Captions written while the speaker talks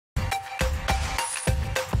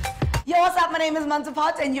Yo, what's up? My name is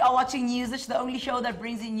Phat, and you are watching NewsISH, the only show that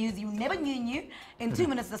brings you news you never knew in 2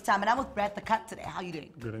 minutes this time. And I'm with Brad the Cut today. How are you doing?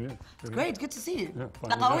 Good, and you? Great, good to see you. Yeah,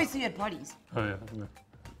 like I always see you at parties. Oh yeah,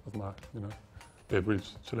 with my, beverage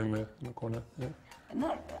chilling there in the corner. Yeah.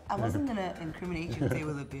 No, I wasn't gonna incriminate you and say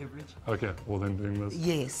with a beverage. Okay, well then doing this.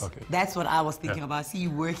 Yes, okay. That's what I was thinking about. I see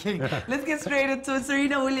you working. Let's get straight into it.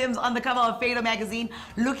 Serena Williams on the cover of Phat Joe magazine,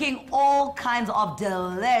 looking all kinds of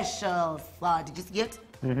delicious. Did you see it?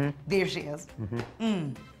 There she is.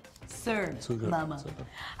 Serve, mama. So good.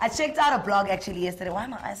 I checked out a blog actually yesterday. Why are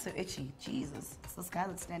my eyes so itchy? Jesus, it's this guy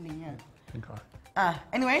that's standing here. Pink eye.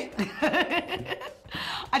 Anyway,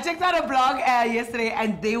 I checked out a blog yesterday,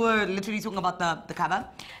 and they were literally talking about the cover,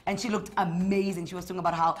 and she looked amazing. She was talking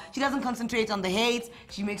about how she doesn't concentrate on the hate.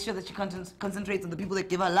 She makes sure that she concentrates on the people that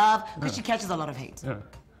give her love, because she catches a lot of hate. Yeah.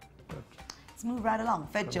 Let's move right along.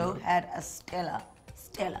 Phat Joe had a stellar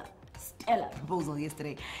proposal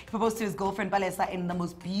yesterday. He proposed to his girlfriend Palesa in the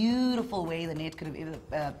most beautiful way the net could have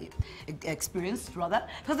ever experienced, rather,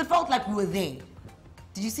 because it felt like we were there.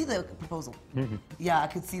 Did you see the proposal? Yeah, I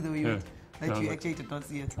could see the way you actually did not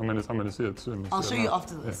see it. I'm gonna see it soon. I'll show you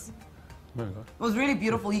after this. Yeah. It was really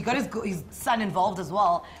beautiful. He got his son involved as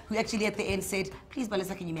well, who actually at the end said, "Please,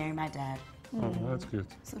 Palesa, can you marry my dad?" Oh, that's cute.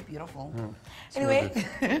 So beautiful. Yeah,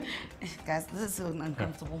 anyway, guys, this is so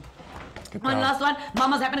uncomfortable. One last one.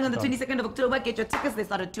 Mama's happening on the 22nd of October. Get your tickets. They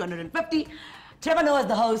start at 250. Trevor Noah is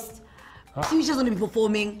the host. Tisha's going to be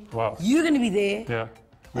performing. Wow. You're going to be there. Yeah.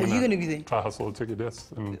 Are you going to be there? Try hustle the ticket,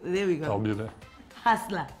 yes. And there we go. I'll be there.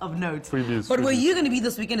 Hustler of note. Freebies. But where you're going to be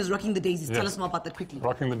this weekend is Rocking the Daisies. Yes. Tell us more about that quickly.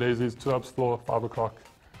 Rocking the Daisies, 2 Ups floor, 5 o'clock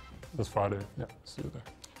this Friday. Yeah, see you there.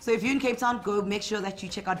 So if you're in Cape Town, go make sure that you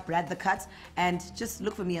check out Brad the Cut, and just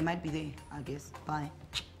look for me. I might be there, I guess. Bye.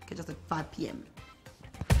 Catch us at 5 p.m.